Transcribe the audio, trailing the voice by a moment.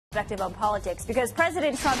Perspective on politics, because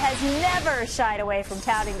President Trump has never shied away from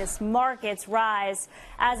touting this market's rise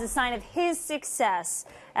as a sign of his success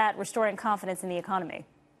at restoring confidence in the economy.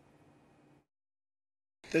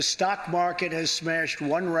 The stock market has smashed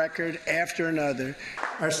one record after another.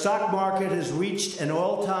 Our stock market has reached an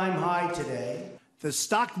all-time high today. The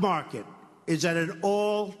stock market is at an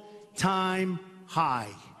all-time high.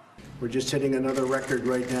 We're just hitting another record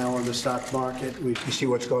right now on the stock market. You see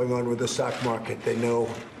what's going on with the stock market. They know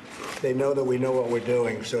that we know what we're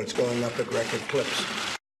doing, so it's going up at record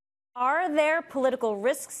clips. Are there political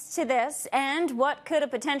risks to this? And what could a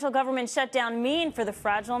potential government shutdown mean for the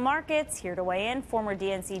fragile markets? Here to weigh in, former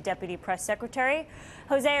DNC Deputy Press Secretary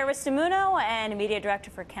Jose Aristimuno and Media Director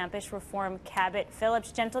for Campus Reform, Cabot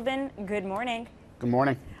Phillips. Gentlemen, good morning. Good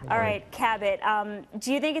morning. All right, Cabot,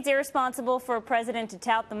 do you think it's irresponsible for a president to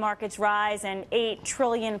tout the market's rise and $8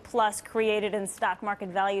 trillion plus created in stock market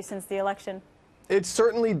value since the election? It's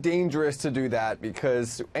certainly dangerous to do that,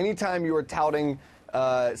 because anytime you are touting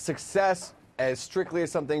success as strictly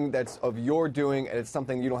as something that's of your doing and it's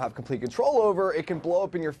something you don't have complete control over, it can blow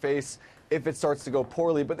up in your face if it starts to go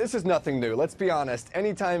poorly. But this is nothing new. Let's be honest.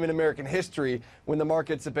 Anytime in American history when the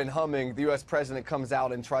markets have been humming, the U.S. president comes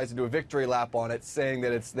out and tries to do a victory lap on it, saying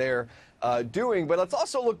that it's their doing. But let's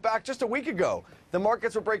also look back just a week ago. The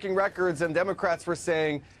markets were breaking records and Democrats were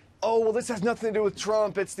saying, oh, well, this has nothing to do with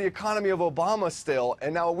Trump. It's the economy of Obama still.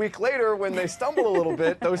 And now a week later, when they stumble a little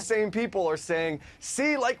bit, those same people are saying,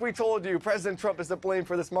 see, like we told you, President Trump is to blame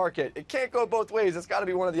for this market. It can't go both ways. It's got to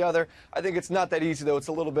be one or the other. I think it's not that easy, though. It's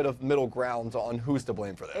a little bit of middle ground on who's to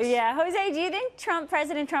blame for this. Yeah. Jose, do you think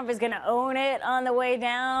President Trump is going to own it on the way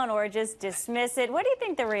down or just dismiss it? What do you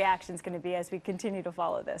think the reaction is going to be as we continue to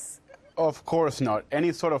follow this? Of course not.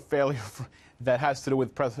 Any sort of failure that has to do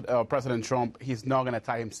with President Trump, he's not going to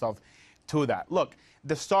tie himself to that. Look,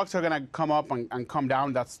 the stocks are going to come up and come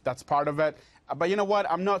down. That's part of it. But you know what?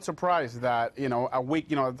 I'm not surprised that, a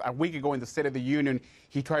week ago in the State of the Union,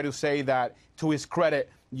 he tried to say that, to his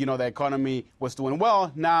credit, the economy was doing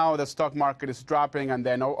well. Now the stock market is dropping, and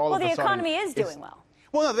then all of a sudden... Well, the economy is doing well.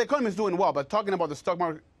 Well, no, the economy is doing well, but talking about the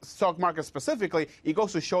stock market specifically, it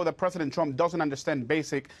goes to show that President Trump doesn't understand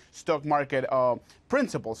basic stock market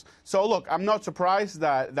principles. So, look, I'm not surprised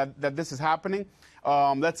that this is happening.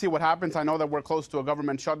 Let's see what happens. I know that we're close to a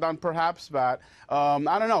government shutdown, perhaps, but I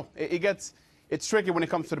don't know. It's tricky when it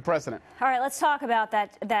comes to the president. All right, let's talk about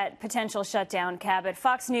that potential shutdown, Cabot.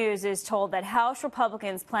 Fox News is told that House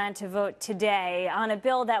Republicans plan to vote today on a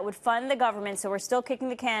bill that would fund the government, so we're still kicking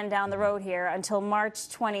the can down the road here, until March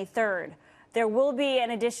 23rd. There will be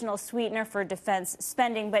an additional sweetener for defense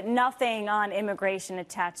spending, but nothing on immigration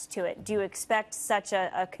attached to it. Do you expect such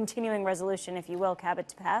a continuing resolution, if you will, Cabot,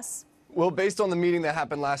 to pass? Well, based on the meeting that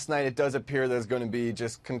happened last night, it does appear there's going to be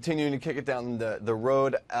just continuing to kick it down the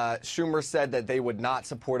road. Schumer said that they would not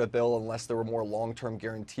support a bill unless there were more long-term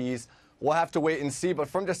guarantees. We'll have to wait and see. But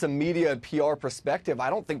from just a media and PR perspective, I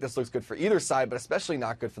don't think this looks good for either side, but especially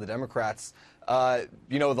not good for the Democrats. The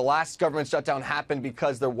last government shutdown happened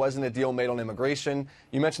because there wasn't a deal made on immigration.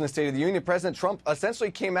 You mentioned the State of the Union. President Trump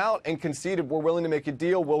essentially came out and conceded, we're willing to make a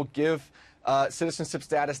deal. We'll give citizenship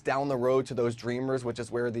status down the road to those dreamers, which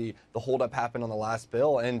is where the holdup happened on the last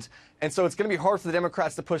bill. And so it's going to be hard for the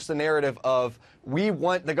Democrats to push the narrative of, we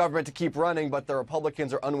want the government to keep running, but the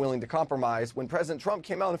Republicans are unwilling to compromise, when President Trump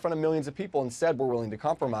came out in front of millions of people and said we're willing to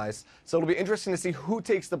compromise. So it'll be interesting to see who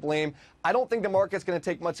takes the blame. I don't think the market's going to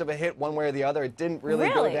take much of a hit one way or the other. It didn't really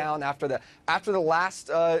go down after the last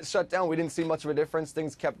shutdown. We didn't see much of a difference.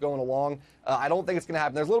 Things kept going along. I don't think it's going to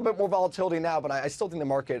happen. There's a little bit more volatility now, but I still think the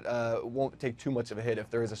market won't take too much of a hit if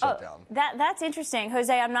there is a shutdown. That's interesting.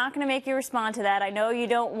 Jose, I'm not going to make you respond to that. I know you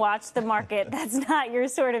don't watch the market. That's not your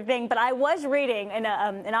sort of thing. But I was reading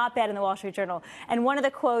an op-ed in the Wall Street Journal, and one of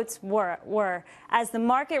the quotes were, as the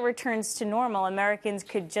market returns to normal, Americans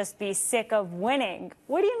could just be sick of winning.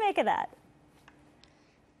 What do you make of that?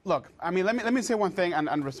 Look, I mean, let me say one thing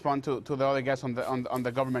and respond to the other guests on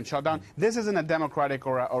the government shutdown. This isn't a Democratic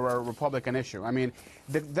or a Republican issue. I mean,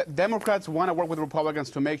 the Democrats want to work with Republicans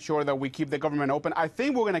to make sure that we keep the government open. I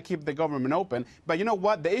think we're going to keep the government open. But you know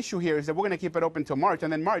what? The issue here is that we're going to keep it open till March,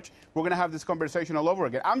 and then March we're going to have this conversation all over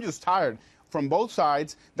again. I'm just tired from both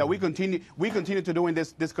sides that we continue to doing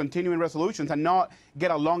this continuing resolutions and not get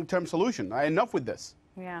a long-term solution. Enough with this.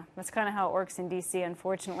 Yeah, that's kind of how it works in D.C.,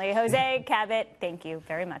 unfortunately. Jose, Cabot, thank you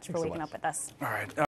very much for waking up with us. All right.